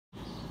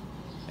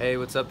Hey,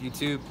 what's up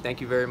YouTube?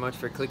 Thank you very much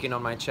for clicking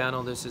on my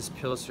channel. This is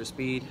Pills for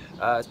Speed.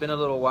 It's been a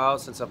little while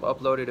since I've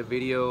uploaded a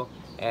video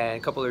and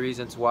a couple of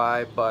reasons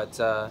why, but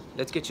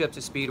let's get you up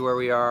to speed where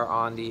we are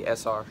on the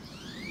SR.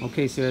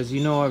 Okay, so as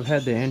you know, I've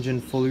had the engine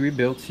fully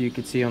rebuilt. So you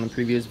could see on the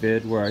previous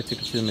vid where I took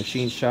it to the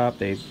machine shop.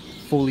 They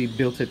fully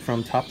built it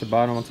from top to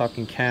bottom. I'm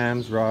talking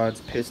cams,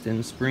 rods,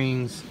 pistons,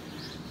 springs,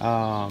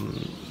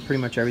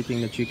 pretty much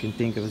everything that you can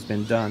think of has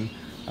been done.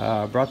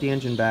 Brought the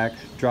engine back,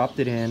 dropped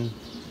it in,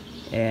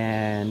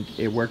 and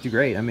it worked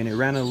great. I mean, it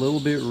ran a little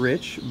bit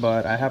rich,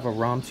 but I have a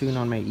ROM tune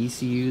on my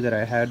ECU that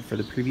I had for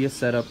the previous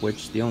setup,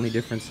 which the only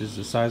difference is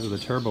the size of the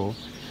turbo.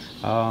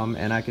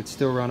 And I could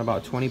still run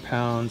about 20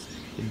 pounds.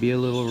 It'd be a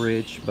little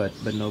rich, but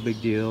no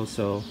big deal.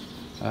 So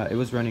it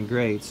was running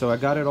great. So I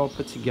got it all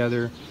put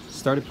together,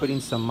 started putting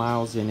some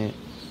miles in it.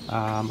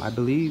 I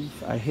believe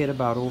I hit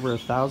about over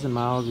 1,000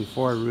 miles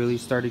before I really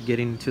started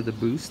getting to the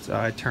boost.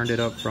 I turned it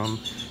up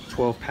from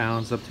 12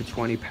 pounds up to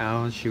 20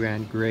 pounds. She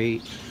ran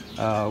great.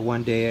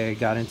 One day I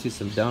got into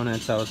some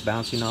donuts. I was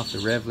bouncing off the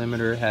rev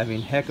limiter,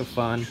 having heck of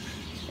fun.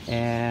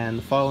 And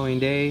the following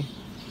day,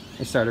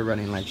 it started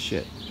running like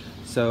shit.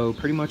 So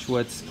pretty much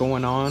what's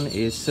going on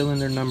is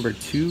cylinder number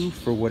 2,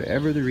 for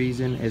whatever the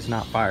reason, is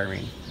not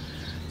firing.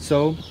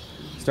 So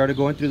started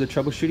going through the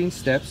troubleshooting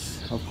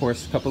steps. Of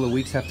course, a couple of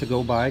weeks have to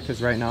go by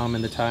because right now I'm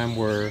in the time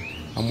where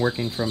I'm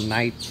working from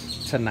night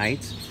to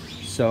night.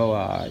 So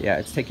yeah,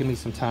 it's taking me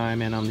some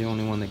time, and I'm the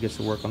only one that gets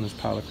to work on this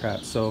pile of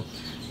crap. So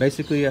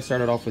basically I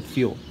started off with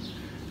fuel.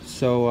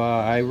 So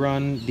I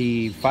run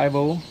the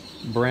 5.0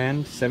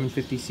 brand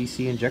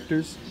 750cc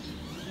injectors,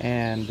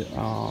 and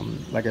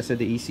like I said,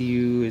 the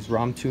ECU is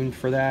ROM tuned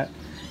for that,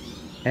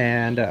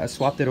 and I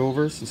swapped it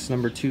over since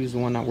number 2 is the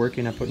one not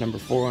working. I put number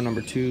 4 on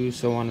number 2,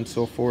 so on and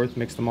so forth,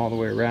 mixed them all the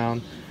way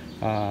around.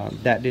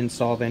 That didn't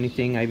solve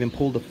anything. I even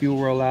pulled the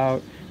fuel roll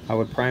out. I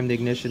would prime the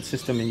ignition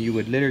system and you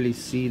would literally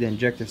see the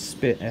injector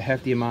spit a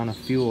hefty amount of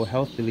fuel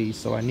healthily,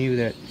 so I knew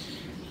that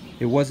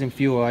it wasn't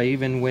fuel. I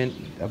even went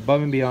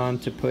above and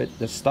beyond to put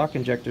the stock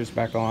injectors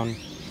back on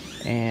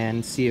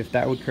and see if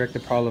that would correct the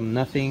problem.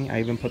 Nothing. I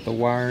even put the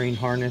wiring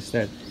harness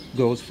that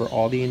goes for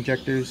all the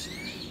injectors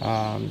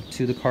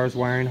to the car's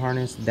wiring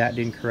harness. That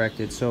didn't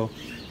correct it. So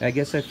I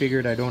guess I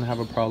figured I don't have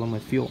a problem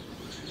with fuel.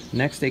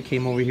 Next, they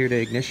came over here to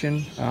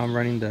ignition,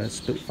 running the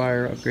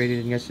Splitfire upgraded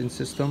ignition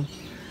system.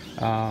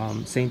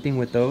 Same thing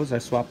with those. I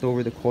swapped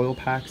over the coil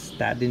packs.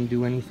 That didn't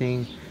do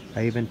anything.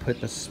 I even put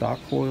the stock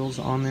coils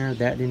on there.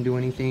 That didn't do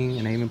anything.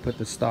 And I even put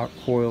the stock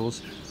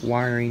coils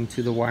wiring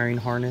to the wiring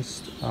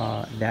harness.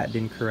 That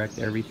didn't correct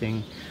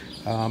everything.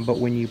 But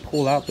when you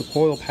pull out the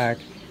coil pack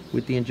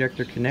with the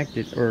injector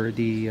connected, or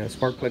the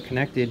spark plug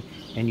connected,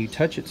 and you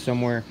touch it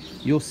somewhere,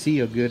 you'll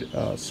see a good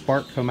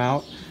spark come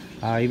out.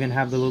 I even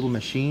have the little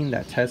machine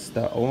that tests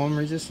the ohm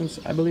resistance,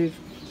 I believe.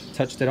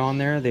 Touched it on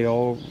there. They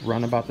all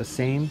run about the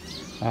same.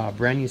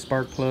 Brand new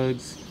spark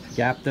plugs,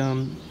 gapped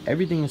them,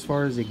 everything as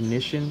far as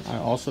ignition I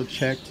also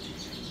checked.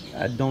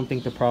 I don't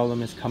think the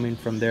problem is coming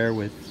from there.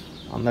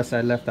 Unless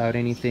I left out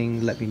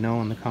anything, let me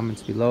know in the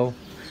comments below.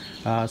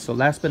 So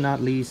last but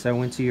not least, I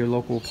went to your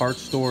local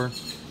parts store.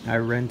 I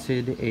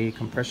rented a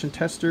compression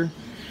tester.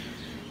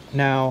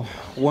 Now,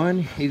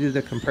 either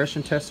the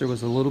compression tester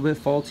was a little bit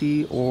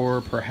faulty,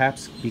 or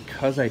perhaps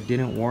because I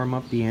didn't warm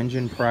up the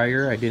engine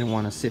prior, I didn't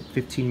want to sit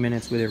 15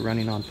 minutes with it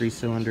running on 3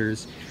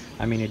 cylinders.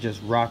 I mean, it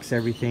just rocks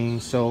everything.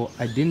 So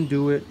I didn't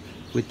do it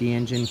with the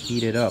engine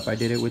heated up. I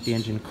did it with the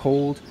engine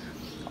cold.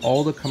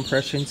 All the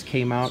compressions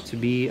came out to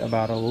be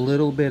about a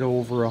little bit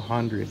over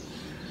 100.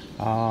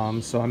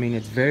 So I mean,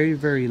 it's very,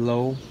 very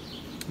low.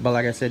 But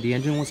like I said, the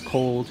engine was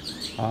cold.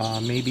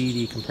 Maybe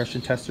the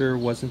compression tester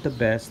wasn't the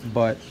best,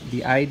 but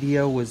the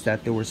idea was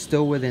that they were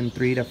still within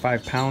 3 to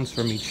 5 pounds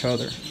from each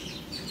other.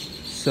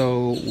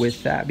 So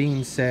with that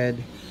being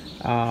said,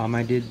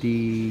 I did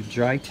the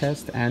dry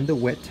test and the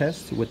wet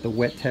test. With the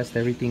wet test,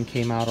 everything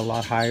came out a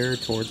lot higher,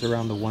 towards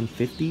around the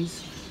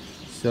 150s.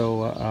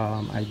 So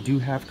I do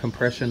have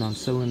compression on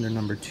cylinder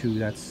number 2.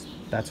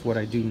 That's what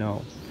I do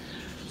know.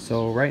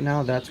 So right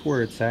now, that's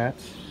where it's at.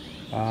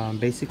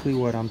 Basically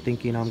what I'm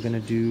thinking I'm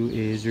gonna do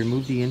is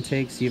remove the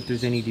intake, see if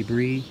there's any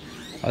debris.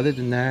 Other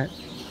than that,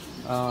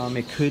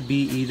 it could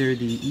be either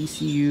the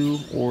ECU,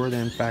 or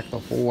in fact the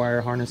whole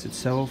wire harness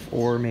itself,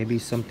 or maybe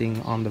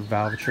something on the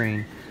valve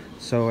train.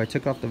 So I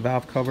took off the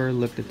valve cover,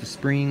 looked at the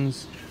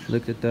springs,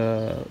 looked at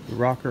the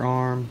rocker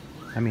arm.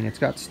 I mean, it's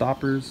got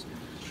stoppers,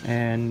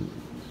 and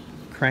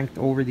cranked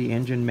over the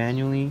engine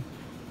manually,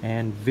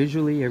 and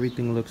visually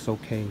everything looks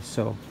okay.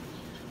 So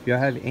if y'all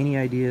have any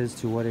ideas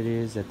to what it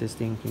is that this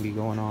thing can be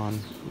going on,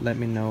 let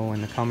me know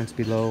in the comments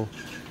below.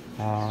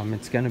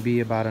 It's gonna be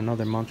about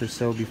another month or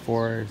so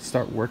before I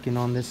start working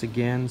on this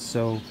again.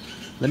 So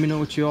let me know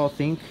what you all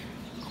think.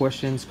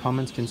 Questions,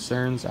 comments,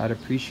 concerns, I'd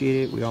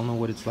appreciate it. We all know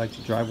what it's like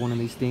to drive one of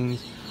these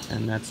things,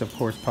 and that's of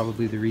course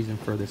probably the reason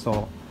for this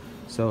all.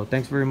 So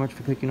thanks very much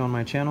for clicking on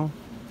my channel.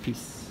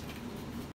 Peace.